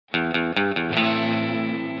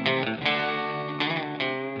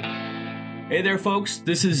Hey there, folks.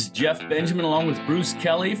 This is Jeff Benjamin along with Bruce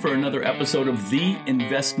Kelly for another episode of the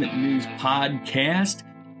Investment News Podcast.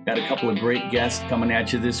 Got a couple of great guests coming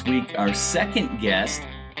at you this week. Our second guest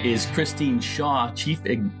is Christine Shaw, Chief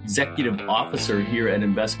Executive Officer here at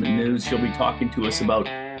Investment News. She'll be talking to us about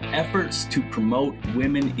efforts to promote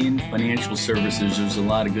women in financial services. There's a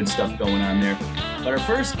lot of good stuff going on there. But our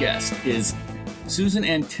first guest is Susan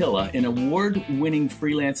Antilla, an award-winning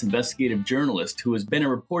freelance investigative journalist who has been a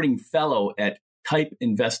reporting fellow at Type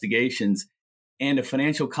Investigations and a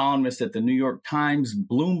financial columnist at the New York Times,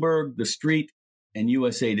 Bloomberg, The Street, and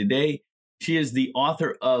USA Today. She is the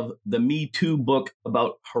author of the Me Too book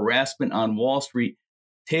about harassment on Wall Street,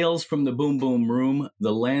 Tales from the Boom Boom Room,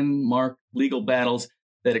 the landmark legal battles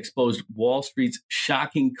that exposed Wall Street's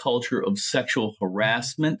shocking culture of sexual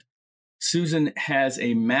harassment. Susan has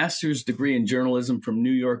a master's degree in journalism from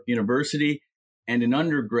New York University and an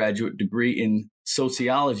undergraduate degree in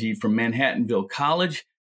sociology from Manhattanville College.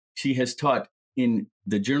 She has taught in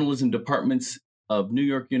the journalism departments of New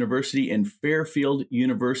York University and Fairfield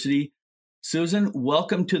University. Susan,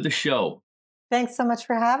 welcome to the show. Thanks so much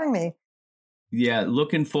for having me. Yeah,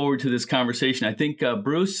 looking forward to this conversation. I think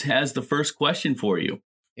Bruce has the first question for you.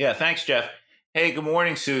 Yeah, thanks, Jeff. Hey, good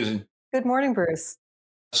morning, Susan. Good morning, Bruce.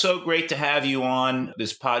 So great to have you on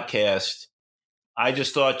this podcast. I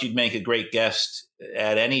just thought you'd make a great guest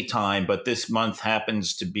at any time, but this month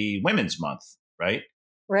happens to be Women's Month, right?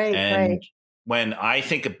 Right, and right. When I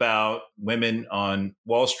think about women on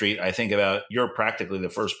Wall Street, I think about you're practically the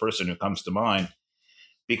first person who comes to mind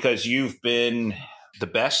because you've been the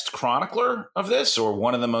best chronicler of this or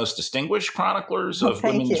one of the most distinguished chroniclers of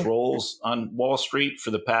women's roles on Wall Street for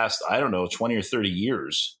the past, 20 or 30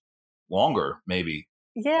 years, longer maybe.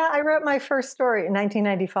 Yeah, I wrote my first story in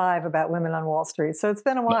 1995 about women on Wall Street. So it's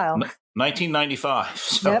been a while. 1995.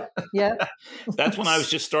 So Yep. That's when I was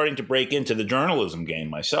just starting to break into the journalism game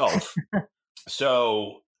myself.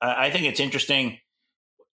 So I think it's interesting,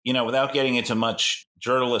 without getting into much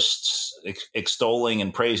journalists extolling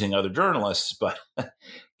and praising other journalists, but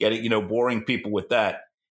boring people with that.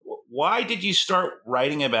 Why did you start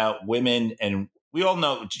writing about women? And we all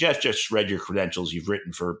know, Jeff just read your credentials. You've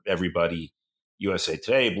written for everybody. USA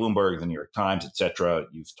Today, Bloomberg, the New York Times, etc.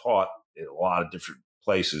 You've taught in a lot of different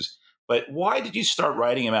places. But why did you start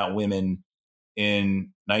writing about women in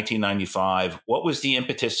 1995? What was the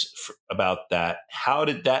impetus about that? How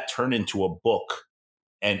did that turn into a book?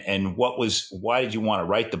 And why did you want to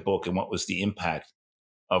write the book? And what was the impact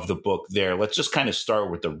of the book there? Let's just kind of start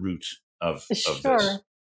with the root of this.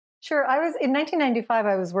 Sure. In 1995,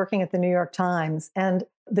 I was working at the New York Times. And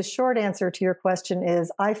the short answer to your question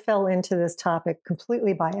is I fell into this topic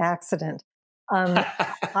completely by accident. A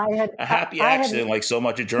happy accident, like so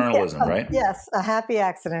much of journalism, right? Yes, a happy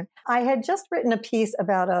accident. I had just written a piece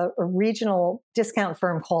about a regional discount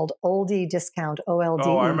firm called Oldie Discount, OLD.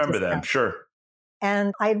 Oh, I remember them, sure.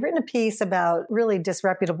 And I had written a piece about really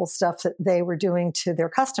disreputable stuff that they were doing to their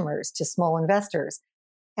customers, to small investors.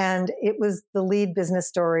 And it was the lead business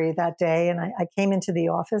story that day. And I came into the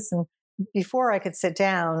office, and before I could sit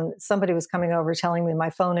down, somebody was coming over telling me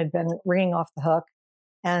my phone had been ringing off the hook.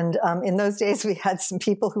 And in those days, we had some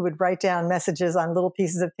people who would write down messages on little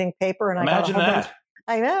pieces of pink paper. And Imagine that.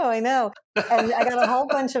 I know. And I got a whole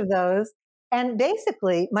bunch of those. And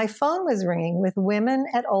basically, my phone was ringing with women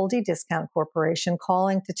at Oldie Discount Corporation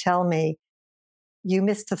calling to tell me, you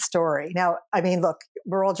missed the story. Now, look,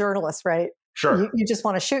 we're all journalists, right? Sure. You just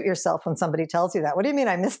want to shoot yourself when somebody tells you that. What do you mean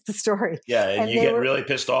I missed the story? Yeah, and you get really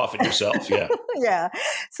pissed off at yourself. Yeah. Yeah.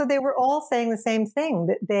 So they were all saying the same thing,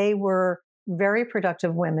 that they were very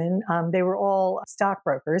productive women. They were all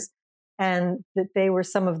stockbrokers, and that they were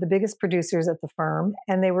some of the biggest producers at the firm.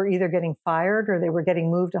 And they were either getting fired or they were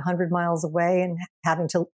getting moved 100 miles away and having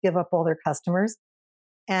to give up all their customers.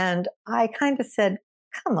 And I kind of said,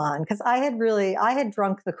 come on, because I had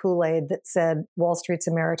drunk the Kool-Aid that said Wall Street's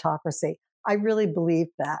a meritocracy. I really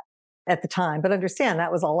believed that at the time, but understand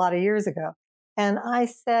that was a lot of years ago. And I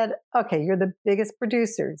said, okay, you're the biggest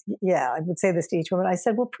producers. Yeah, I would say this to each woman. I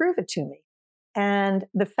said, well, prove it to me. And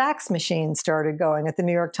the fax machine started going at the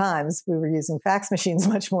New York Times. We were using fax machines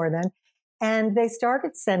much more then. And they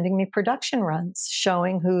started sending me production runs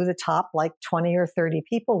showing who the top 20 or 30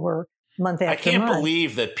 people were month after month. I can't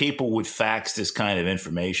believe that people would fax this kind of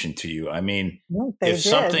information to you. If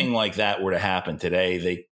something like that were to happen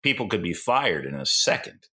today, people could be fired in a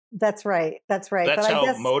second. That's right. That's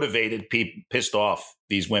how motivated, pissed off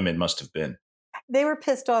these women must have been. They were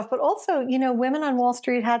pissed off, but also, women on Wall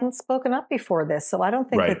Street hadn't spoken up before this. So I don't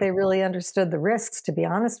think that they really understood the risks, to be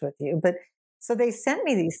honest with you. But so they sent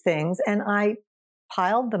me these things, and I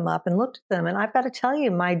piled them up and looked at them. And I've got to tell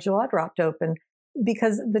you, my jaw dropped open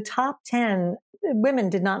because the top 10 women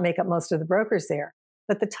did not make up most of the brokers there,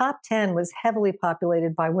 but the top 10 was heavily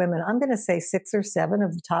populated by women. I'm going to say 6 or 7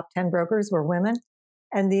 of the top 10 brokers were women.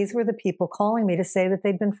 And these were the people calling me to say that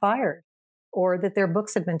they'd been fired or that their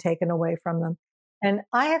books had been taken away from them. And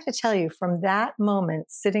I have to tell you, from that moment,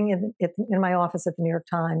 sitting in my office at the New York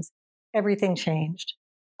Times, everything changed.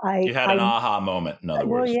 You had an aha moment, in other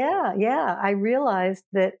words. Well, yeah. I realized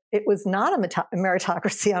that it was not a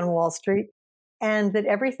meritocracy on Wall Street and that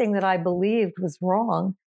everything that I believed was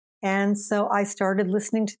wrong. And so I started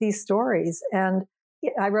listening to these stories. And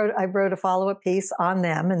I wrote a follow-up piece on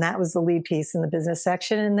them, and that was the lead piece in the business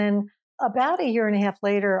section. And then about a year and a half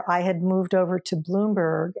later, I had moved over to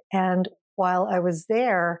Bloomberg. And while I was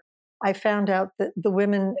there, I found out that the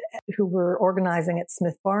women who were organizing at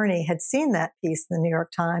Smith Barney had seen that piece in the New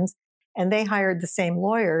York Times, and they hired the same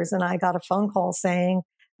lawyers. And I got a phone call saying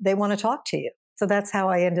they want to talk to you. So that's how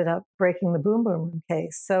I ended up breaking the Boom Boom Room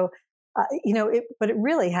case. So, but it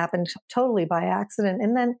really happened totally by accident.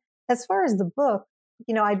 And then as far as the book,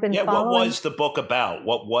 I'd been following. What was the book about?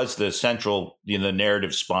 What was the central, the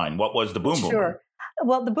narrative spine? What was the Boom Boom Room?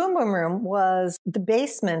 Well, the Boom Boom Room was the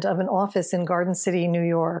basement of an office in Garden City, New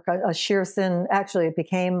York. A Shearson, actually, it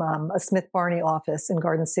became a Smith Barney office in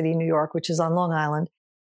Garden City, New York, which is on Long Island.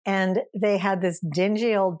 And they had this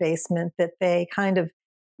dingy old basement that they kind of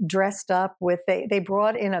dressed up with. They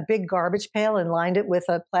brought in a big garbage pail and lined it with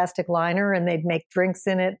a plastic liner, and they'd make drinks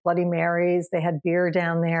in it, Bloody Marys. They had beer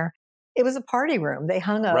down there. It was a party room. They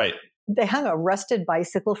hung a rusted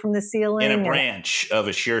bicycle from the ceiling. In a branch of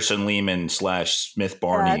a Shearson Lehman / Smith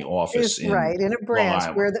Barney office. In a branch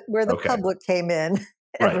where the public came in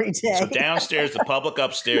every day. So downstairs, the public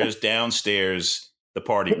upstairs, downstairs, the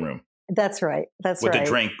party room. That's right. With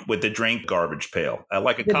the drink garbage pail,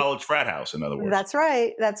 like a college frat house, in other words. That's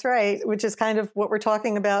right. Which is kind of what we're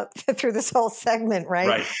talking about through this whole segment,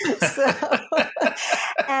 right? Right.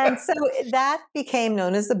 And so that became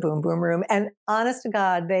known as the Boom Boom Room. And honest to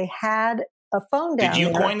God, they had a phone down there.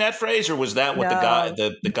 Did you coin that phrase, or was that what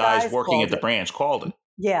the guys working at the branch called it?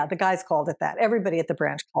 Yeah, the guys called it that. Everybody at the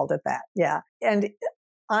branch called it that. Yeah. And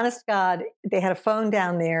honest to God, they had a phone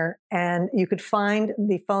down there, and you could find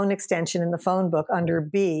the phone extension in the phone book under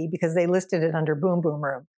B because they listed it under Boom Boom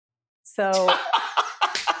Room. So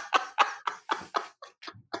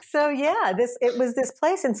it was this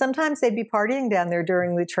place, and sometimes they'd be partying down there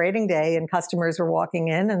during the trading day, and customers were walking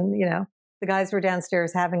in, and the guys were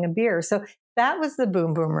downstairs having a beer. So that was the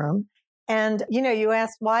Boom Boom Room. And you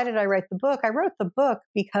asked, why did I write the book? I wrote the book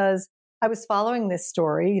because I was following this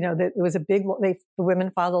story. That it was the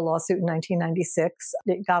women filed a lawsuit in 1996.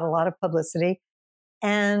 It got a lot of publicity,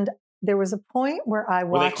 and there was a point where I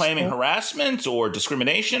watched. Were they claiming harassment or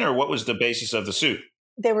discrimination, or what was the basis of the suit?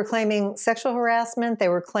 They were claiming sexual harassment. They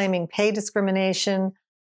were claiming pay discrimination.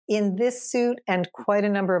 In this suit and quite a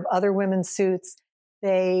number of other women's suits,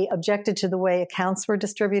 they objected to the way accounts were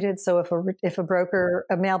distributed. So if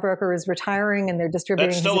a male broker is retiring and they're distributing,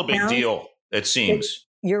 that's still a big deal. It seems.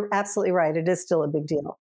 You're absolutely right. It is still a big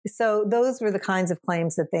deal. So those were the kinds of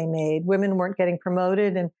claims that they made. Women weren't getting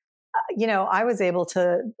promoted, and I was able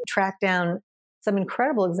to track down some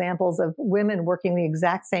incredible examples of women working the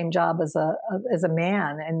exact same job as a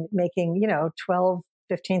man and making, $12,000,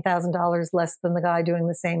 $15,000 less than the guy doing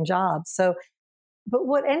the same job. So, but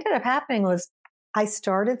what ended up happening was I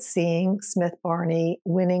started seeing Smith Barney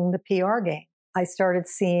winning the PR game. I started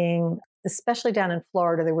seeing, especially down in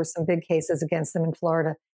Florida, there were some big cases against them in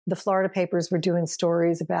Florida. The Florida papers were doing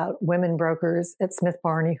stories about women brokers at Smith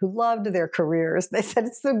Barney who loved their careers. They said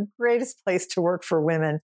it's the greatest place to work for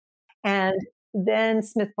women. And then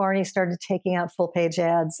Smith Barney started taking out full-page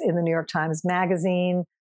ads in the New York Times Magazine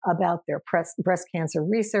about their breast cancer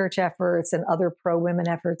research efforts and other pro-women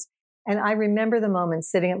efforts. And I remember the moment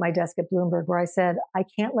sitting at my desk at Bloomberg where I said, I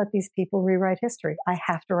can't let these people rewrite history. I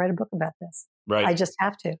have to write a book about this. Right. I just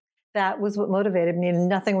have to. That was what motivated me, and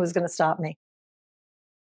nothing was going to stop me.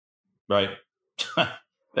 Right.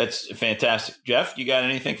 That's fantastic. Jeff, you got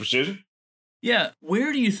anything for Susan? Yeah.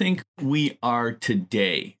 Where do you think we are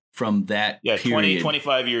today from that period? 20,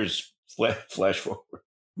 25 years flash forward.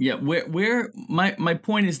 Yeah. Where my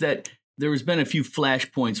point is that there has been a few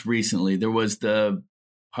flashpoints recently. There was the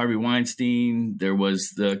Harvey Weinstein. There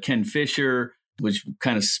was the Ken Fisher, which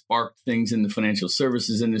kind of sparked things in the financial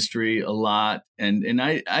services industry a lot. And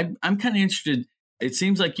I'm kind of interested. It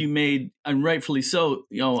seems like you made, and rightfully so,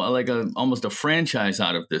 like almost a franchise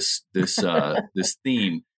out of this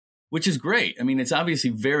theme, which is great. I mean, it's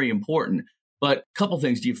obviously very important. But a couple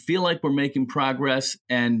things. Do you feel like we're making progress?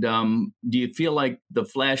 And do you feel like the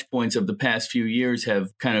flashpoints of the past few years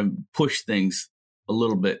have kind of pushed things a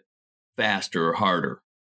little bit faster or harder?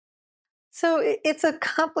 So it's a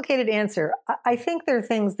complicated answer. I think there are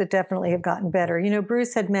things that definitely have gotten better.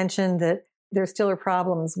 Bruce had mentioned that there still are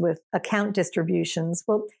problems with account distributions.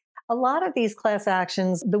 Well, a lot of these class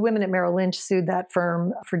actions, the women at Merrill Lynch sued that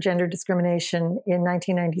firm for gender discrimination in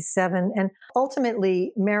 1997. And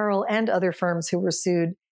ultimately, Merrill and other firms who were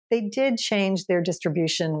sued, they did change their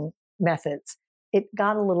distribution methods. It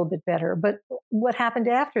got a little bit better. But what happened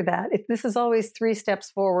after that, this is always 3 steps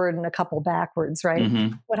forward and a couple backwards, right?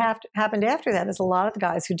 Mm-hmm. What happened after that is a lot of the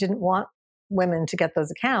guys who didn't want women to get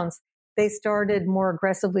those accounts, they started more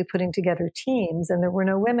aggressively putting together teams, and there were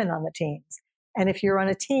no women on the teams. And if you're on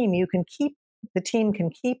a team, the team can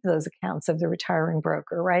keep those accounts of the retiring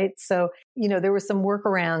broker, right? So, there were some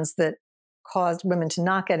workarounds that caused women to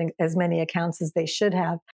not get as many accounts as they should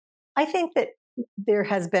have. I think that there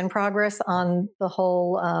has been progress on the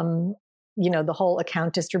whole, the whole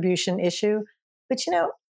account distribution issue. But,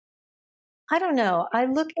 I don't know. I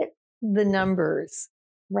look at the numbers,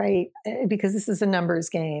 right? Because this is a numbers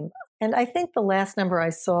game. And I think the last number I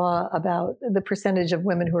saw about the percentage of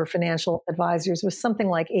women who are financial advisors was something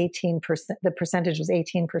like 18%. The percentage was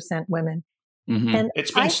 18% women. Mm-hmm. And it's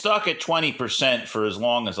been stuck at 20% for as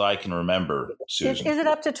long as I can remember, Susan. Is it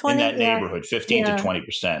up to 20? In that neighborhood, 15 to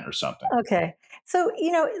 20% or something. Okay. So,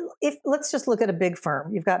 if let's just look at a big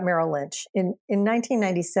firm. You've got Merrill Lynch. In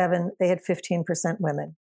 1997, they had 15%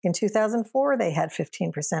 women. In 2004, they had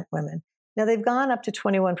 15% women. Now, they've gone up to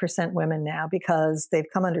 21% women now because they've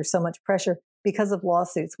come under so much pressure because of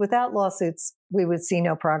lawsuits. Without lawsuits, we would see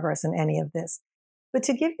no progress in any of this. But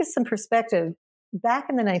to give you some perspective, back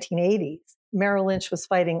in the 1980s, Merrill Lynch was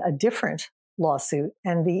fighting a different lawsuit,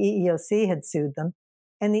 and the EEOC had sued them.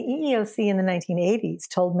 And the EEOC in the 1980s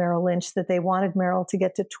told Merrill Lynch that they wanted Merrill to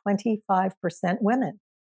get to 25% women.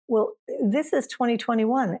 Well, this is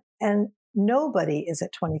 2021, and nobody is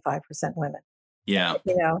at 25% women. Yeah.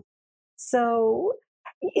 So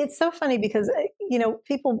it's so funny because,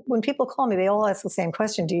 when people call me, they all ask the same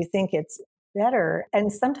question. Do you think it's better?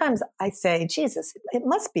 And sometimes I say, Jesus, it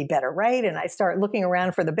must be better, right? And I start looking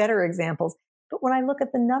around for the better examples. But when I look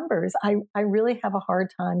at the numbers, I really have a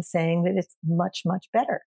hard time saying that it's much, much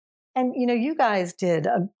better. And, you guys did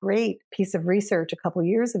a great piece of research a couple of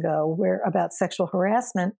years ago about sexual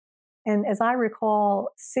harassment. And as I recall,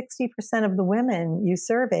 60% of the women you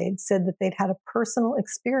surveyed said that they'd had a personal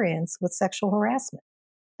experience with sexual harassment.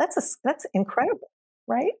 That's incredible,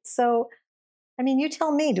 right? So, you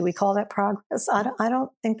tell me, do we call that progress? I don't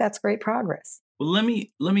think that's great progress. Well, let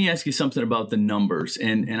me ask you something about the numbers.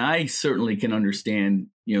 And I certainly can understand,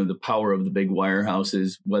 the power of the big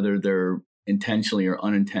wirehouses, whether they're intentionally or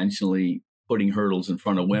unintentionally putting hurdles in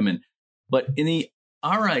front of women. But in the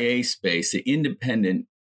RIA space, the independent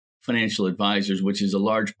financial advisors, which is a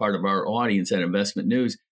large part of our audience at Investment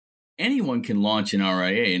News, anyone can launch an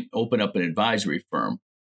RIA and open up an advisory firm.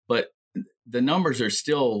 But the numbers are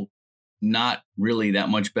still not really that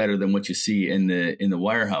much better than what you see in the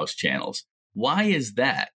wirehouse channels. Why is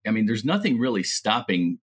that? There's nothing really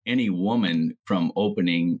stopping any woman from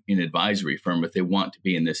opening an advisory firm if they want to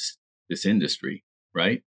be in this industry,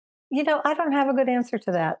 right? I don't have a good answer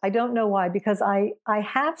to that. I don't know why, because I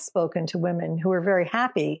have spoken to women who are very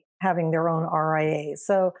happy having their own RIAs.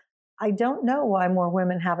 So I don't know why more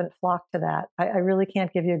women haven't flocked to that. I really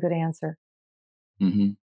can't give you a good answer.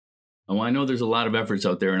 Mm-hmm. Oh, I know there's a lot of efforts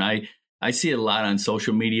out there, and I see it a lot on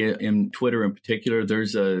social media, in Twitter in particular.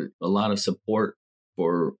 There's a lot of support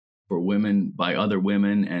for women by other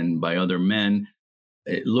women and by other men.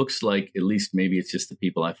 It looks like, at least maybe it's just the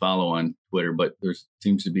people I follow on Twitter, but there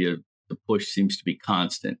seems to be the push seems to be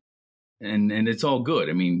constant. And it's all good.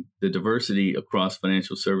 The diversity across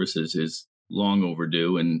financial services is long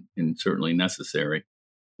overdue and certainly necessary.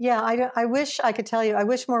 Yeah, I wish I could tell you. I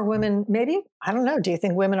wish more women, maybe, I don't know. Do you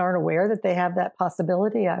think women aren't aware that they have that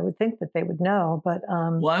possibility? I would think that they would know, but...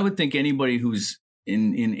 Well, I would think anybody who's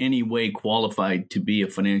in any way qualified to be a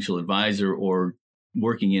financial advisor or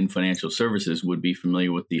working in financial services would be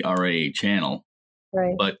familiar with the RIA channel.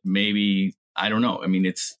 Right. But maybe, I don't know.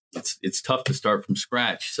 It's tough to start from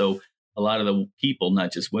scratch. So a lot of the people,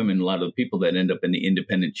 not just women, a lot of the people that end up in the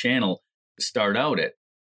independent channel start out at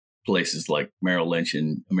places like Merrill Lynch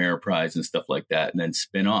and Ameriprise and stuff like that, and then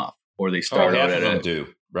spin off, or they start out at them do,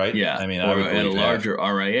 right? Yeah, or at a larger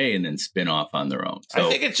RIA and then spin off on their own. So, I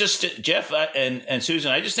think it's just, Jeff and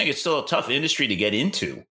Susan, I just think it's still a tough industry to get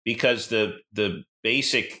into because the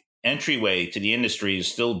basic entryway to the industry is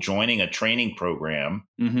still joining a training program.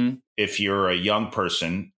 Mm-hmm. If you're a young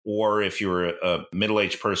person or if you're a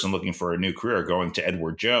middle-aged person looking for a new career, going to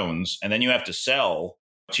Edward Jones, and then you have to sell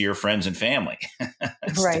to your friends and family.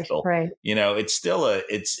 Right, Still, right. it's still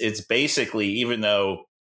it's basically, even though,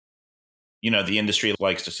 the industry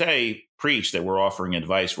likes to preach that we're offering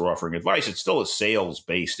advice, it's still a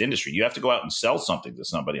sales-based industry. You have to go out and sell something to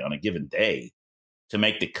somebody on a given day to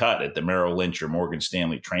make the cut at the Merrill Lynch or Morgan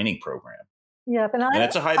Stanley training program. Yeah, And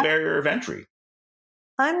that's a high barrier of entry.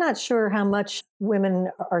 I'm not sure how much women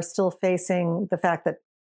are still facing the fact that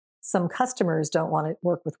some customers don't want to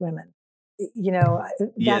work with women.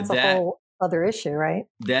 That's a whole other issue, right?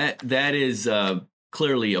 That is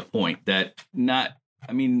clearly a point that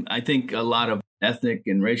I think a lot of ethnic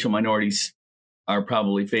and racial minorities are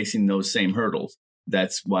probably facing those same hurdles.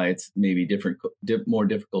 That's why it's maybe more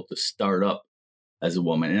difficult to start up as a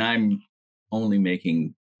woman. And I'm only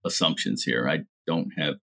making assumptions here. I don't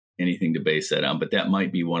have anything to base that on, but that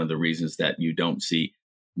might be one of the reasons that you don't see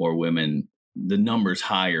more women, the numbers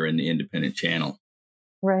higher in the independent channel.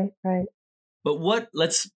 Right, right. But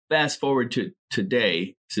let's fast forward to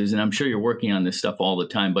today, Susan. I'm sure you're working on this stuff all the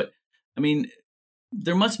time, but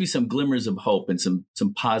there must be some glimmers of hope and some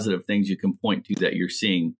positive things you can point to that you're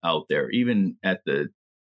seeing out there, even at the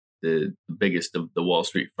biggest of the Wall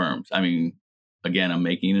Street firms. Again, I'm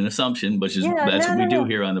making an assumption, but that's what we do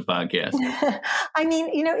here on the podcast.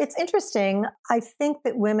 It's interesting. I think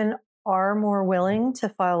that women are more willing to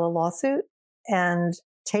file a lawsuit and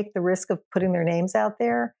take the risk of putting their names out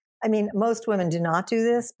there. Most women do not do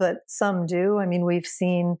this, but some do. We've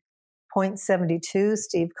seen Point 72,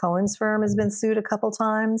 Steve Cohen's firm, has been sued a couple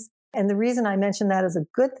times. And the reason I mention that as a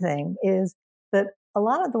good thing is that a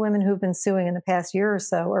lot of the women who've been suing in the past year or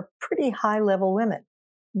so are pretty high-level women.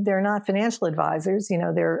 They're not financial advisors.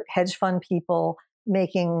 They're hedge fund people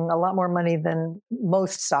making a lot more money than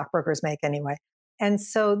most stockbrokers make anyway. And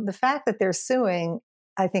so the fact that they're suing,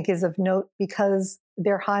 I think, is of note because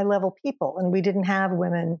they're high-level people. And we didn't have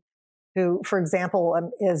women who, for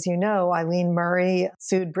example, as you know, Eileen Murray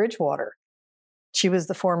sued Bridgewater. She was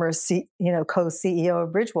the former co-CEO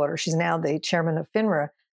of Bridgewater. She's now the chairman of FINRA.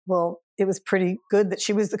 Well, it was pretty good that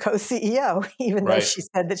she was the co-CEO, even though she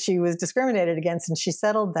said that she was discriminated against, and she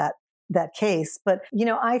settled that case. But,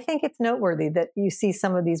 I think it's noteworthy that you see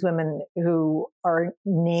some of these women who are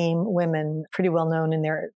name women, pretty well known in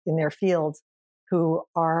their fields,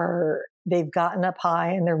 they've gotten up high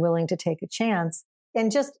and they're willing to take a chance. And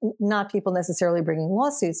just not people necessarily bringing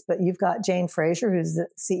lawsuits, but you've got Jane Fraser, who's the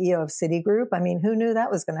CEO of Citigroup. Who knew that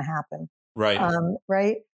was going to happen? Right.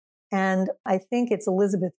 Right. And I think it's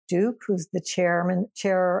Elizabeth Duke, who's the chair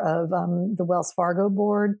of the Wells Fargo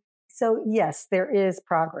board. So yes, there is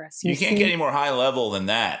progress. You can't get any more high level than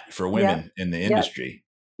that for women in the industry.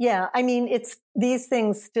 Yeah. These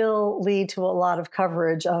things still lead to a lot of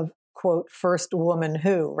coverage of, quote, first woman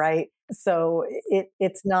who, right? So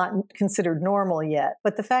it's not considered normal yet.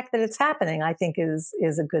 But the fact that it's happening, I think,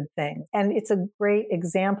 is a good thing. And it's a great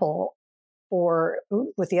example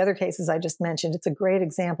with the other cases I just mentioned, it's a great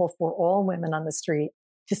example for all women on the street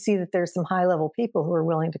to see that there's some high-level people who are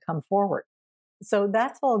willing to come forward. So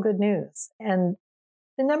that's all good news. And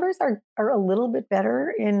the numbers are a little bit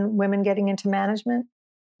better in women getting into management.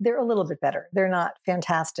 They're a little bit better. They're not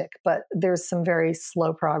fantastic, but there's some very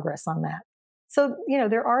slow progress on that. So,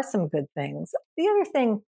 there are some good things. The other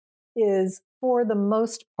thing is, for the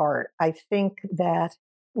most part, I think that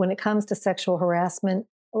when it comes to sexual harassment,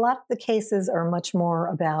 a lot of the cases are much more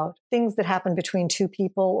about things that happen between two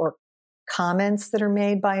people or comments that are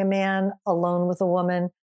made by a man alone with a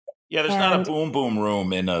woman. Yeah, there's not a boom boom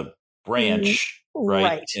room in a branch,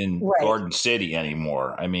 in Garden City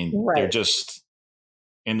anymore. They're just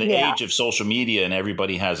in the age of social media and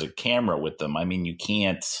everybody has a camera with them. You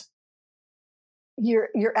can't. You're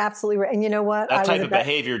absolutely right. And you know what? That type of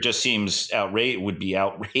behavior just seems would be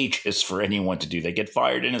outrageous for anyone to do. They get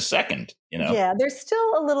fired in a second, Yeah, there's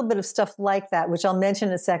still a little bit of stuff like that, which I'll mention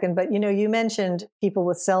in a second. But, you mentioned people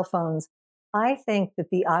with cell phones. I think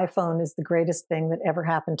that the iPhone is the greatest thing that ever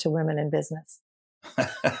happened to women in business.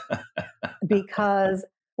 Because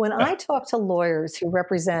when I talk to lawyers who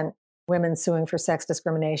represent women suing for sex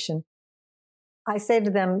discrimination, I say to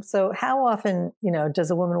them, so how often, does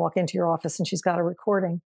a woman walk into your office and she's got a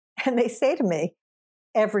recording? And they say to me,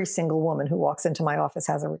 every single woman who walks into my office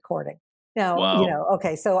has a recording. Now, wow.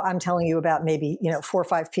 Okay, so I'm telling you about maybe, 4 or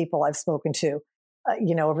 5 people I've spoken to,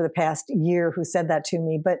 over the past year who said that to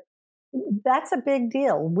me. But that's a big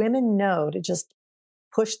deal. Women know to just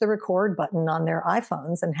push the record button on their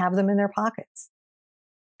iPhones and have them in their pockets.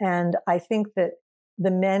 And I think that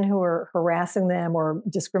the men who are harassing them or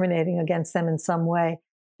discriminating against them in some way,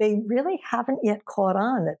 they really haven't yet caught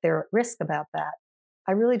on that they're at risk about that.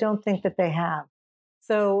 I really don't think that they have.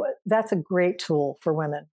 So that's a great tool for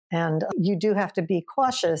women. And you do have to be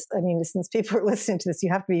cautious. I mean, since people are listening to this, you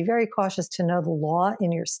have to be very cautious to know the law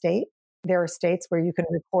in your state. There are states where you can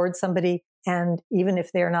record somebody, and even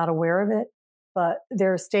if they're not aware of it, but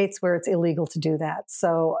there are states where it's illegal to do that.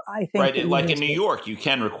 So I think right, like in New York, you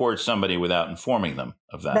can record somebody without informing them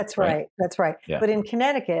of that. That's right. That's right. Yeah. But in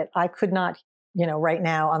Connecticut, I could not, right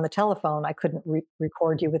now on the telephone, I couldn't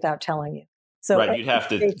record you without telling you. So right, you'd have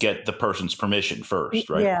to get the person's permission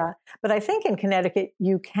first, right? Yeah, but I think in Connecticut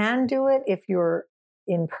you can do it if you're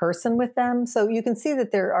in person with them. So you can see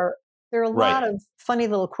that there are a lot of funny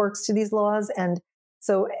little quirks to these laws, and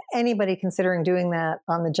so anybody considering doing that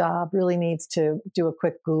on the job really needs to do a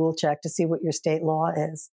quick Google check to see what your state law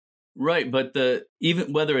is. Right, but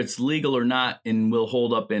even whether it's legal or not, and will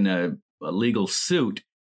hold up in a legal suit,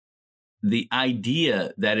 the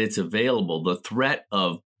idea that it's available, the threat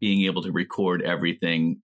of being able to record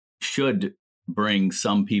everything should bring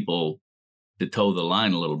some people to toe the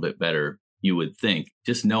line a little bit better, you would think.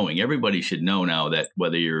 Just knowing, everybody should know now that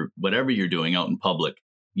whatever you're doing out in public,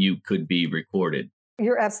 you could be recorded.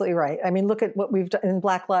 You're absolutely right. I mean, look at what we've done in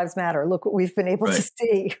Black Lives Matter. Look what we've been able to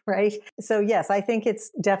see, right? So yes, I think it's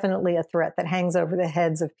definitely a threat that hangs over the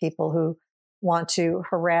heads of people who want to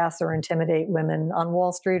harass or intimidate women on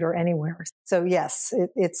Wall Street or anywhere. So yes,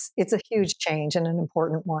 it's a huge change and an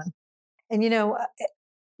important one. And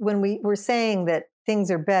when we were saying that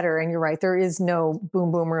things are better, and you're right, there is no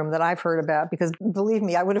boom boom room that I've heard about, because believe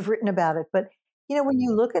me, I would have written about it. But when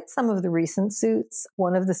you look at some of the recent suits,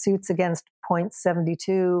 one of the suits against Point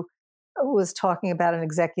 72 was talking about an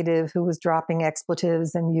executive who was dropping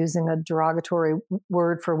expletives and using a derogatory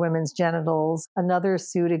word for women's genitals. Another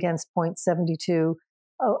suit against Point 72,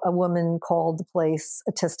 a woman called the place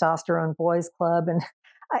a testosterone boys club. And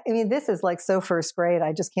I mean, this is like so first grade.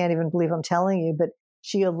 I just can't even believe I'm telling you. But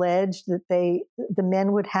she alleged that the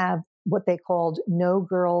men would have what they called no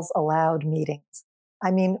girls allowed meetings.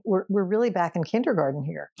 I mean, we're really back in kindergarten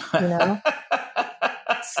here,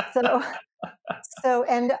 So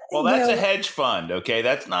and well, that's a hedge fund, okay?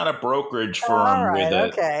 That's not a brokerage firm with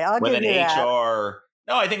an HR.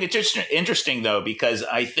 No, I think it's just interesting though, because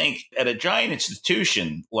I think at a giant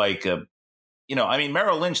institution like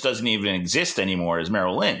Merrill Lynch doesn't even exist anymore as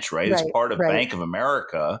Merrill Lynch, right? It's part of Bank of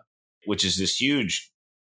America, which is this huge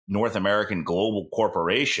North American global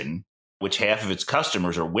corporation, which half of its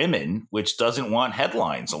customers are women, which doesn't want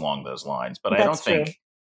headlines along those lines. But I don't think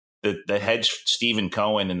that the hedge Stephen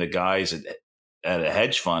Cohen and the guys at a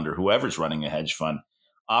hedge fund or whoever's running a hedge fund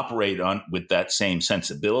operate with that same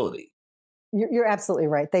sensibility. You're absolutely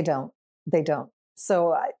right. They don't.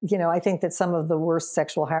 So, I think that some of the worst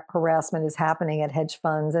sexual harassment is happening at hedge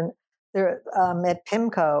funds. And there, at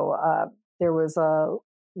PIMCO, there was a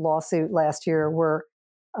lawsuit last year where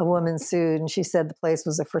a woman sued, and she said the place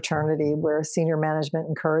was a fraternity where senior management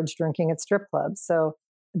encouraged drinking at strip clubs. So,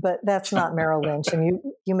 but that's not Merrill Lynch. And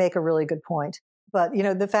you make a really good point. But,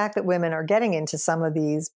 the fact that women are getting into some of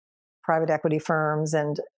these private equity firms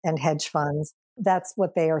and hedge funds, that's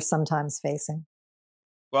what they are sometimes facing.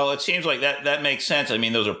 Well, it seems like that makes sense. I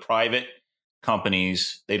mean, those are private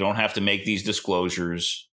companies. They don't have to make these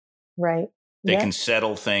disclosures. Right. They can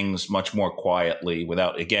settle things much more quietly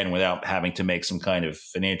without having to make some kind of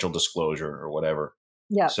financial disclosure or whatever.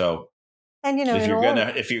 Yeah. So, and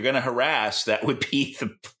if you're gonna harass, that would be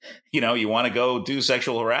you want to go do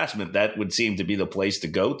sexual harassment, that would seem to be the place to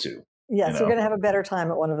go to. Yes, you're going to have a better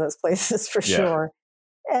time at one of those places for sure.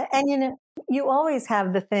 And you always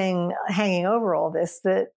have the thing hanging over all this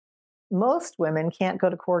that most women can't go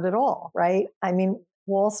to court at all, right? I mean,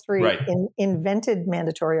 Wall Street invented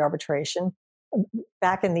mandatory arbitration.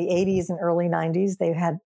 Back in the 80s and early 90s, they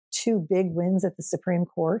had two big wins at the Supreme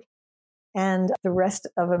Court. And the rest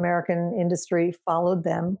of American industry followed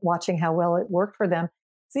them, watching how well it worked for them.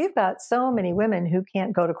 So you've got so many women who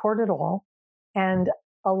can't go to court at all. And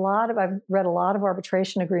I've read a lot of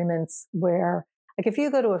arbitration agreements where, like, if you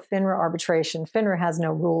go to a FINRA arbitration, FINRA has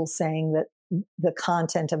no rules saying that the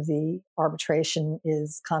content of the arbitration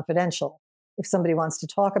is confidential. If somebody wants to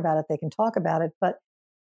talk about it, they can talk about it. But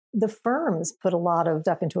the firms put a lot of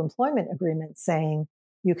stuff into employment agreements saying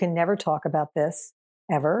you can never talk about this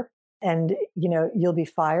ever. And, you'll be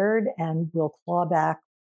fired and we'll claw back,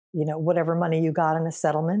 whatever money you got in a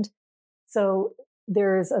settlement. So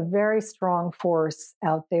there's a very strong force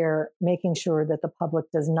out there making sure that the public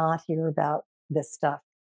does not hear about this stuff.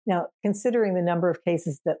 Now, considering the number of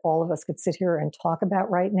cases that all of us could sit here and talk about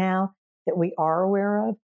right now that we are aware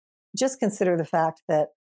of, just consider the fact that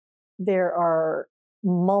there are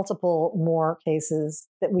multiple more cases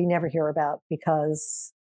that we never hear about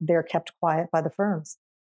because they're kept quiet by the firms.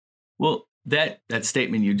 Well, that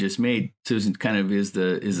statement you just made, Susan, kind of is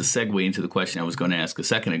a segue into the question I was going to ask a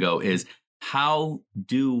second ago, is how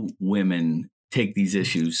do women take these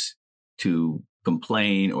issues to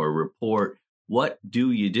complain or report? What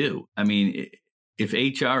do you do? I mean, if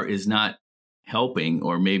HR is not helping,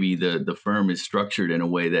 or maybe the firm is structured in a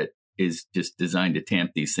way that is just designed to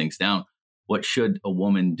tamp these things down, what should a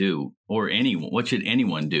woman do, or anyone? What should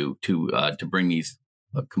anyone do to bring these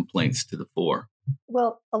complaints to the fore?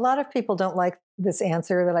 Well, a lot of people don't like this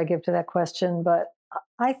answer that I give to that question, but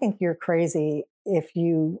I think you're crazy if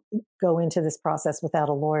you go into this process without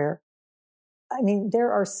a lawyer. I mean,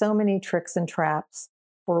 there are so many tricks and traps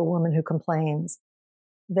for a woman who complains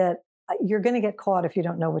that you're going to get caught if you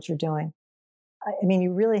don't know what you're doing. I mean,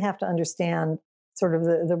 you really have to understand sort of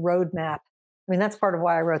the roadmap. I mean, that's part of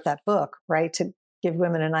why I wrote that book, right? To give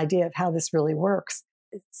women an idea of how this really works.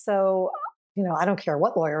 So, I don't care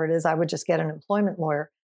what lawyer it is. I would just get an employment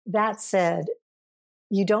lawyer. That said,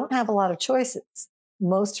 you don't have a lot of choices.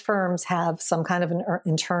 Most firms have some kind of an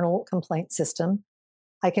internal complaint system.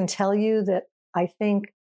 I can tell you that I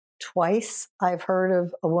think twice I've heard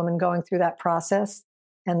of a woman going through that process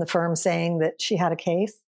and the firm saying that she had a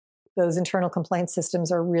case. Those internal complaint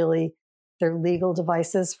systems are really, they're legal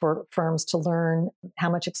devices for firms to learn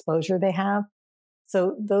how much exposure they have.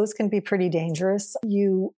 So those can be pretty dangerous.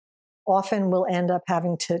 You often will end up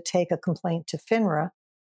having to take a complaint to FINRA,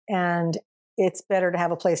 and it's better to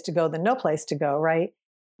have a place to go than no place to go, right?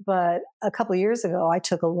 But a couple of years ago, I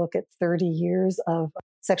took a look at 30 years of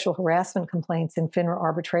sexual harassment complaints in FINRA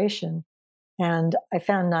arbitration, and I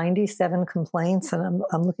found 97 complaints, and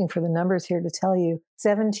I'm looking for the numbers here to tell you,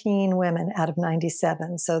 17 women out of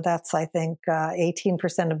 97. So that's, I think,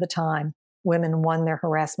 18% of the time women won their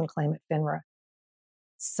harassment claim at FINRA.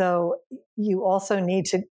 So you also need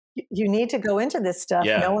to go into this stuff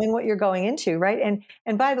knowing what you're going into, right?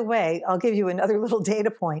 And by the way, I'll give you another little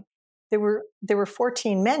data point. There were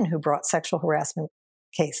 14 men who brought sexual harassment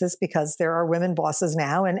cases because there are women bosses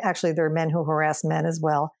now, and actually there are men who harass men as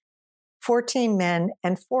well. 14 men,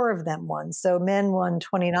 and 4 of them won. So men won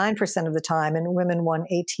 29% of the time and women won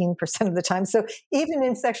 18% of the time. So even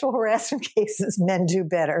in sexual harassment cases, men do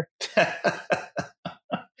better.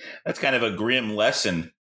 That's kind of a grim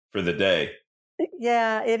lesson for the day.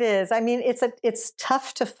 Yeah, it is. I mean, it's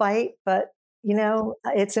tough to fight, but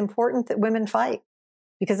it's important that women fight,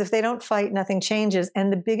 because if they don't fight, nothing changes.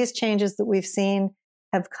 And the biggest changes that we've seen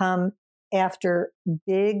have come after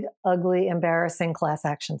big, ugly, embarrassing class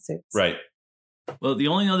action suits. Right. Well, the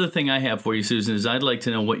only other thing I have for you, Susan, is I'd like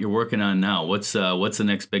to know what you're working on now. What's the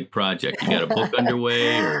next big project? You got a book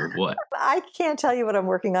underway or what? I can't tell you what I'm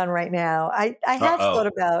working on right now. I have thought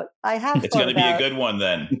about. It's going to be a good one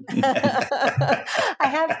then. I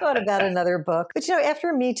have thought about another book, but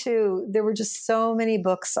after Me Too, there were just so many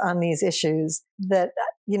books on these issues that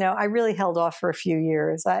I really held off for a few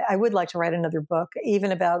years. I would like to write another book,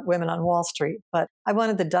 even about women on Wall Street, but I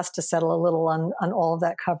wanted the dust to settle a little on all of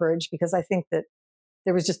that coverage, because I think that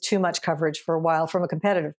there was just too much coverage for a while from a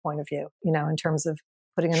competitive point of view, in terms of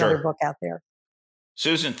putting another book out there.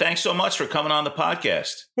 Susan, thanks so much for coming on the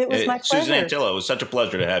podcast. It was my pleasure. Susan Antilla, it was such a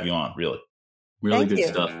pleasure to have you on, really. Really good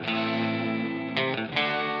stuff.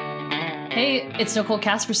 Hey, it's Nicole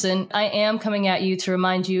Casperson. I am coming at you to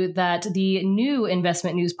remind you that the new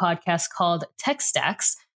investment news podcast called Tech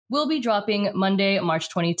Stacks will be dropping Monday, March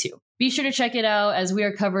 22. Be sure to check it out, as we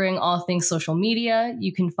are covering all things social media.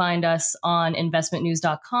 You can find us on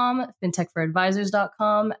investmentnews.com,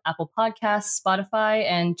 fintechforadvisors.com, Apple Podcasts, Spotify,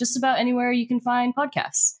 and just about anywhere you can find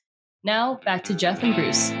podcasts. Now, back to Jeff and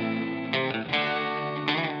Bruce.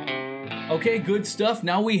 Okay, good stuff.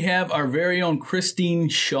 Now we have our very own Christine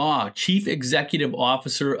Shaw, Chief Executive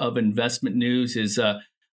Officer of Investment News, is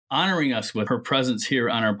honoring us with her presence here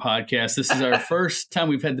on our podcast. This is our first time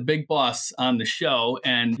we've had the big boss on the show,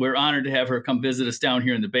 and we're honored to have her come visit us down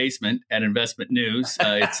here in the basement at Investment News.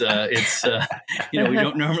 We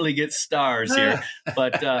don't normally get stars here,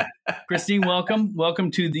 but Christine,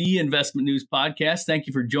 welcome to the Investment News podcast. Thank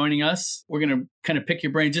you for joining us. We're going to kind of pick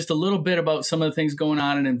your brain just a little bit about some of the things going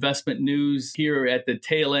on in investment news here at the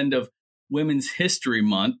tail end of Women's History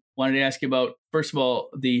Month. Wanted to ask you about, first of all,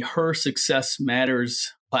 the Her Success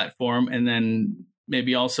Matters platform, and then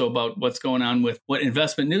maybe also about what's going on with what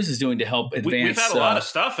Investment News is doing to help advance. We've had a lot of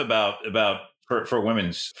stuff about for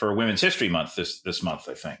Women's History Month this month,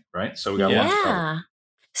 I think, right? So we got a lot to cover.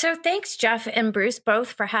 So thanks, Jeff and Bruce,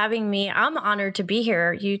 both for having me. I'm honored to be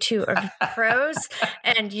here. You two are pros,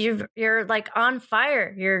 and you're like on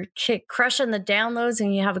fire. You're crushing the downloads,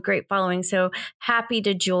 and you have a great following. So happy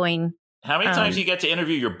to join. How many times do you get to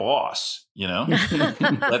interview your boss?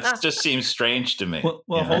 That just seems strange to me.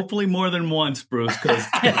 Well, hopefully more than once, Bruce, because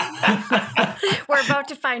we're about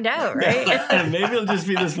to find out, right? Maybe it'll just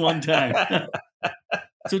be this one time.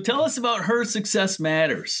 So tell us about Her Success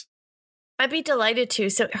Matters. I'd be delighted to.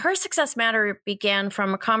 So Her Success Matter began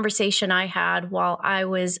from a conversation I had while I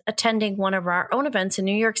was attending one of our own events in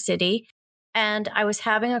New York City. And I was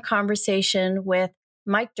having a conversation with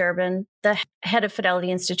Mike Durbin, the head of Fidelity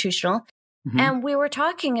Institutional. Mm-hmm. And we were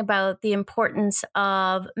talking about the importance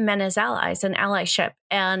of men as allies and allyship.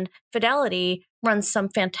 And Fidelity runs some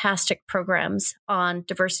fantastic programs on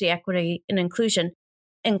diversity, equity, and inclusion,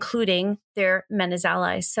 including their men as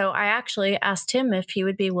allies. So I actually asked him if he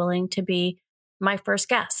would be willing to be my first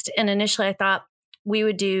guest. And initially I thought we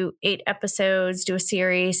would do 8 episodes, do a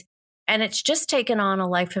series, and it's just taken on a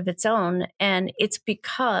life of its own. And it's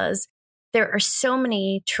because there are so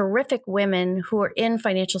many terrific women who are in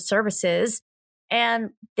financial services,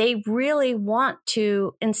 and they really want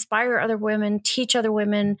to inspire other women,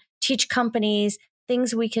 teach companies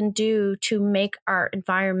things we can do to make our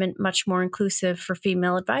environment much more inclusive for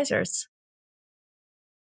female advisors.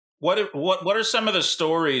 What are some of the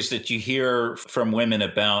stories that you hear from women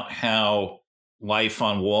about how life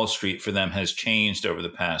on Wall Street for them has changed over the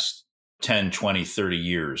past 10, 20, 30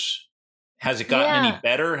 years? Has it gotten any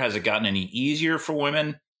better? Has it gotten any easier for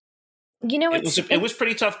women? It was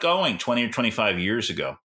pretty tough going 20 or 25 years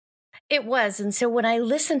ago. It was. And so when I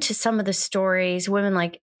listened to some of the stories, women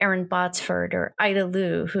like Erin Botsford or Ida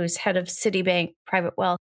Liu, who's head of Citibank Private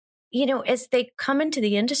Wealth, as they come into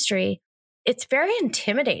the industry, it's very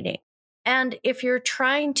intimidating. And if you're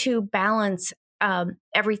trying to balance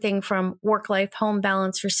everything from work-life, home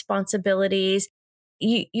balance, responsibilities,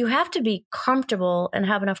 you have to be comfortable and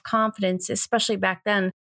have enough confidence, especially back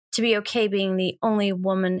then, to be okay being the only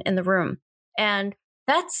woman in the room. And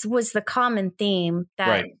that was the common theme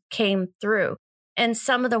that came through. And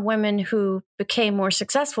some of the women who became more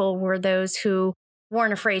successful were those who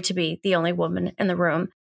weren't afraid to be the only woman in the room.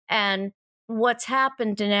 And what's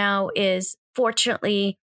happened now is,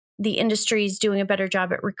 fortunately, the industry is doing a better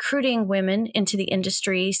job at recruiting women into the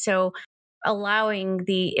industry. So allowing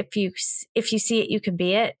if you see it, you can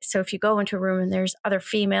be it. So if you go into a room and there's other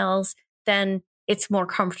females, then it's more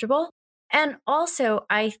comfortable. And also,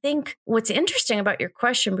 I think what's interesting about your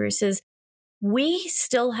question, Bruce, is we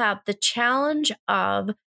still have the challenge of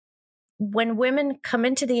when women come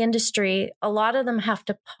into the industry, a lot of them have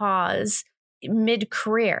to pause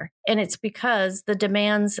mid-career. And it's because the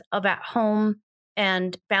demands of at home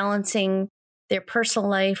and balancing their personal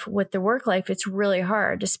life with their work life, it's really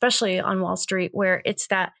hard, especially on Wall Street, where it's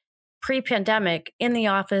that pre-pandemic in the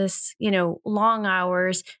office, long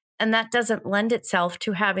hours, and that doesn't lend itself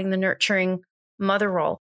to having the nurturing mother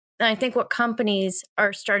role. And I think what companies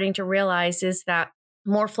are starting to realize is that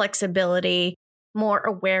more flexibility, more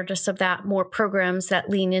awareness of that, more programs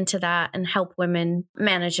that lean into that and help women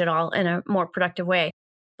manage it all in a more productive way.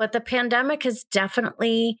 But the pandemic has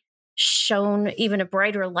definitely shown even a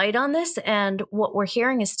brighter light on this. And what we're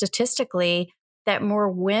hearing is statistically that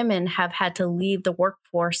more women have had to leave the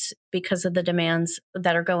workforce because of the demands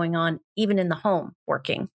that are going on, even in the home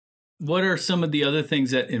working. What are some of the other things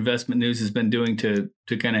that Investment News has been doing to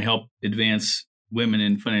kind of help advance women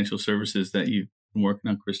in financial services that you've been working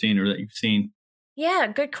on, Christine, or that you've seen? Yeah,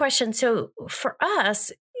 good question. So for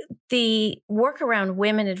us, the work around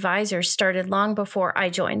women advisors started long before I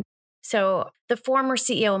joined. So the former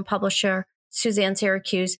CEO and publisher, Suzanne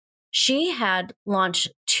Syracuse, she had launched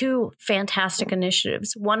 2 fantastic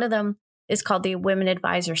initiatives. One of them is called the Women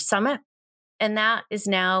Advisor Summit. And that is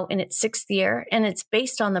now in its 6th year. And it's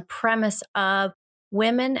based on the premise of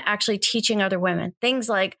women actually teaching other women things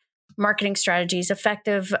like marketing strategies,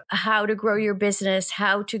 effective, how to grow your business,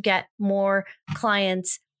 how to get more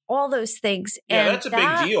clients, all those things. Yeah, and that's a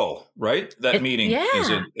big deal, right? That meeting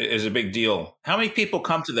is a big deal. How many people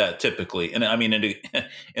come to that typically? And I mean, in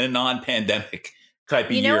a non-pandemic type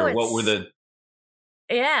of year, what were the...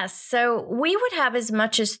 Yes. So we would have as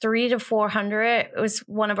much as 300 to 400. It was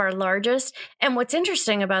one of our largest. And what's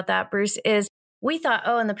interesting about that, Bruce, is we thought,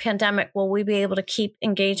 in the pandemic, will we be able to keep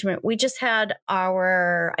engagement? We just had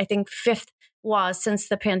our, I think, 5th WAS since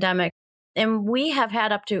the pandemic. And we have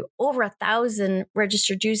had up to over 1,000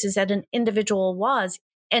 registered users at an individual WAS.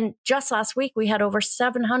 And just last week, we had over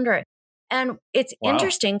 700. And it's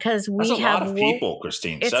interesting because we have... That's a lot of people,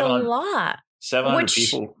 Christine. It's a lot. 700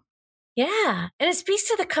 people. Yeah. And it speaks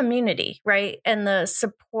to the community, right? And the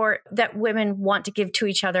support that women want to give to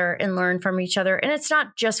each other and learn from each other. And it's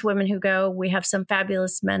not just women who go. We have some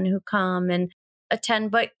fabulous men who come and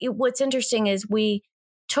attend. But what's interesting is we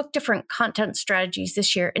took different content strategies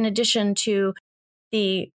this year, in addition to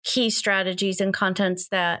the key strategies and contents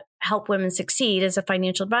that help women succeed as a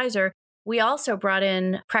financial advisor. We also brought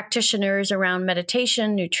in practitioners around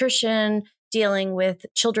meditation, nutrition, dealing with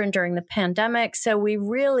children during the pandemic. So we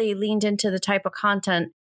really leaned into the type of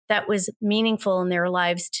content that was meaningful in their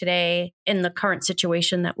lives today in the current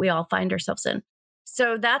situation that we all find ourselves in.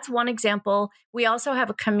 So that's one example. We also have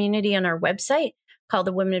a community on our website called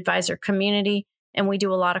the Women Advisor Community, and we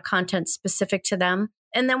do a lot of content specific to them.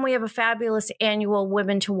 And then we have a fabulous annual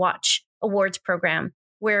Women to Watch awards program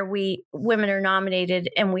where women are nominated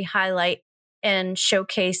and we highlight and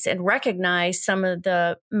showcase and recognize some of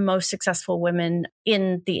the most successful women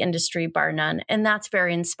in the industry, bar none. And that's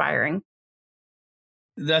very inspiring.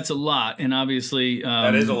 That's a lot. And obviously,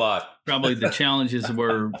 that is a lot. Probably the challenges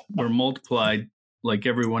were multiplied like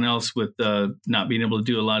everyone else with not being able to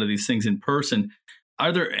do a lot of these things in person.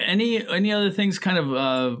 Are there any other things kind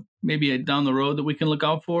of maybe down the road that we can look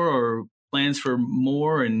out for, or plans for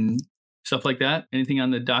more and stuff like that? Anything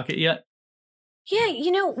on the docket yet? Yeah,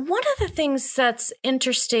 one of the things that's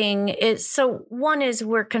interesting is, so one is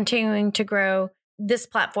we're continuing to grow this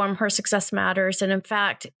platform, Her Success Matters. And in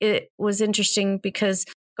fact, it was interesting because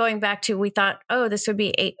going back to, we thought, this would be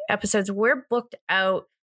 8 episodes. We're booked out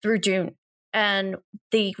through June and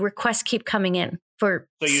the requests keep coming in for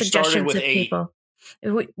suggestions of 8. people.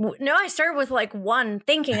 No, I started with like 1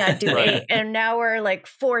 thinking I'd do 8, and now we're like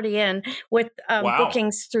 40 in with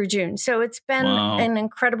bookings through June. So it's been an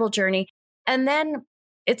incredible journey. And then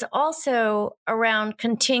it's also around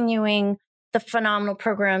continuing the phenomenal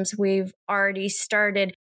programs we've already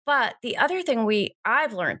started. But the other thing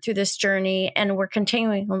I've learned through this journey, and we're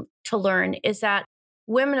continuing to learn, is that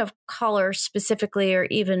women of color specifically are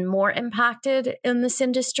even more impacted in this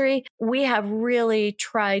industry. We have really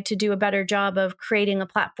tried to do a better job of creating a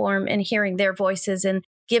platform and hearing their voices and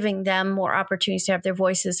giving them more opportunities to have their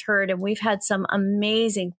voices heard. And we've had some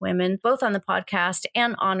amazing women, both on the podcast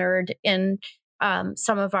and honored in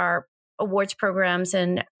some of our awards programs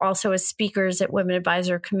and also as speakers at Women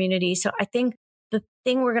Advisor Community. So I think the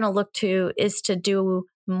thing we're going to look to is to do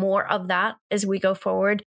more of that as we go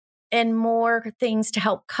forward and more things to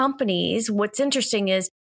help companies. What's interesting is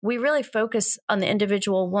we really focus on the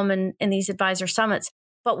individual woman in these advisor summits.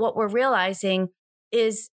 But what we're realizing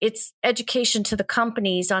is it's education to the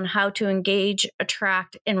companies on how to engage,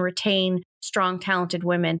 attract, and retain strong, talented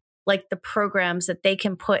women, like the programs that they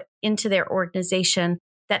can put into their organization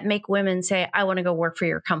that make women say, I want to go work for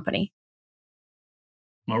your company.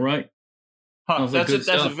 All right.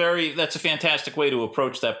 That's a fantastic way to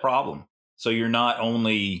approach that problem. So you're not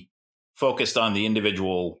only focused on the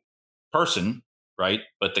individual person, right,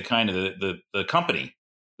 but the kind of the company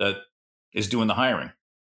that is doing the hiring.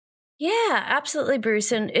 Yeah, absolutely,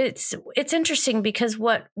 Bruce. And it's interesting because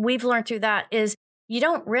what we've learned through that is you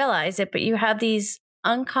don't realize it, but you have these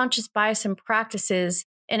unconscious bias and practices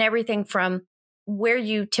and everything from where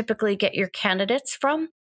you typically get your candidates from.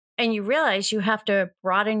 And you realize you have to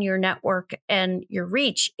broaden your network and your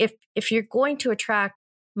reach. If you're going to attract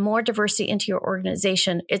more diversity into your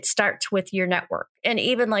organization, it starts with your network. And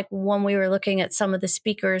even like when we were looking at some of the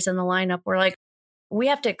speakers in the lineup, we're like, we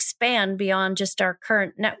have to expand beyond just our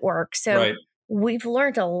current network. So we've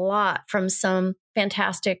learned a lot from some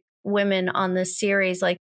fantastic women on this series,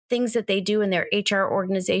 like things that they do in their HR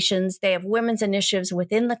organizations. They have women's initiatives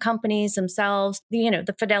within the companies themselves,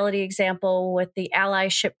 the Fidelity example with the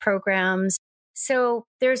allyship programs. So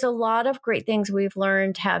there's a lot of great things we've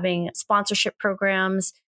learned having sponsorship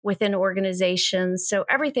programs within organizations. So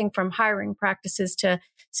everything from hiring practices to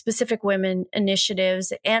specific women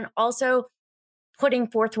initiatives, and also putting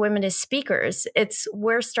forth women as speakers.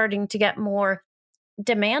 We're starting to get more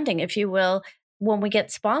demanding, if you will, when we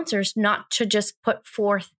get sponsors, not to just put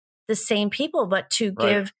forth the same people, but to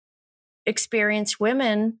give experienced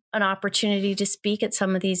women an opportunity to speak at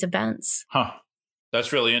some of these events.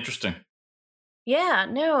 That's really interesting. Yeah,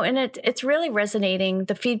 no, and it's really resonating.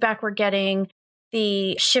 The feedback we're getting,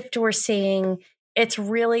 the shift we're seeing, it's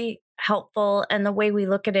really helpful. And the way we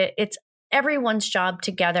look at it, it's everyone's job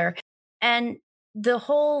together. And the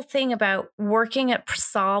whole thing about working at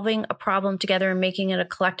solving a problem together and making it a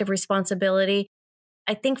collective responsibility,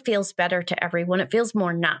 I think feels better to everyone. It feels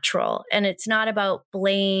more natural. And it's not about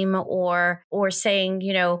blame or saying,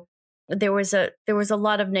 there was a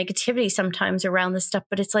lot of negativity sometimes around this stuff,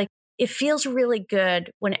 but it's like, it feels really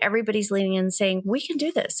good when everybody's leaning in and saying, we can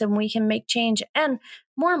do this and we can make change. And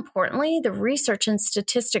more importantly, the research and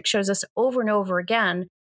statistics shows us over and over again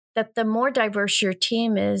that the more diverse your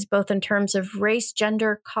team is, both in terms of race,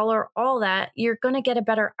 gender, color, all that, you're going to get a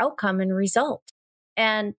better outcome and result.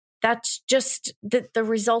 And that's just the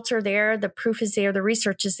results are there. The proof is there. The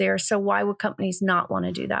research is there. So why would companies not want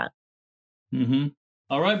to do that? Mm-hmm.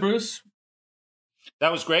 All right, Bruce.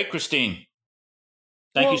 That was great, Christine.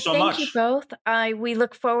 Thank you so much. Thank you both. We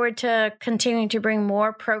look forward to continuing to bring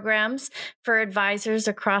more programs for advisors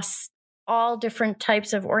across all different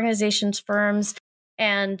types of organizations, firms,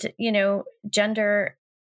 and, gender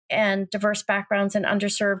and diverse backgrounds and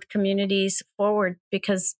underserved communities forward,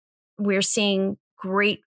 because we're seeing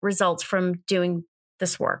great results from doing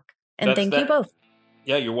this work. And thank you both.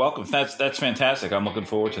 Yeah, you're welcome. That's fantastic. I'm looking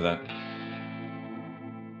forward to that.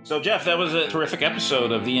 So, Jeff, that was a terrific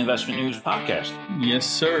episode of the Investment News podcast. Yes,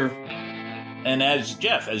 sir. And as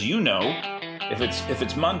you know, if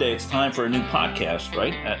it's Monday, it's time for a new podcast,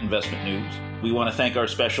 right, at Investment News. We want to thank our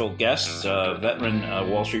special guests, veteran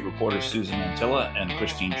Wall Street reporters Susan Antilla and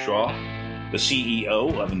Christine Shaw, the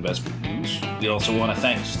CEO of Investment News. We also want to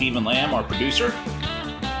thank Stephen Lamb, our producer.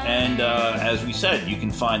 And as we said, you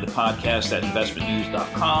can find the podcast at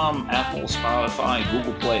investmentnews.com, Apple, Spotify,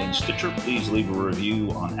 Google Play, and Stitcher. Please leave a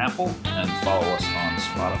review on Apple and follow us on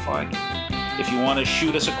Spotify. If you want to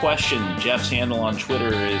shoot us a question, Jeff's handle on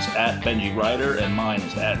Twitter is @BenjiWriter and mine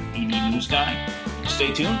is @EDNewsGuy.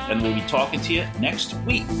 Stay tuned, and we'll be talking to you next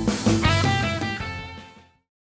week.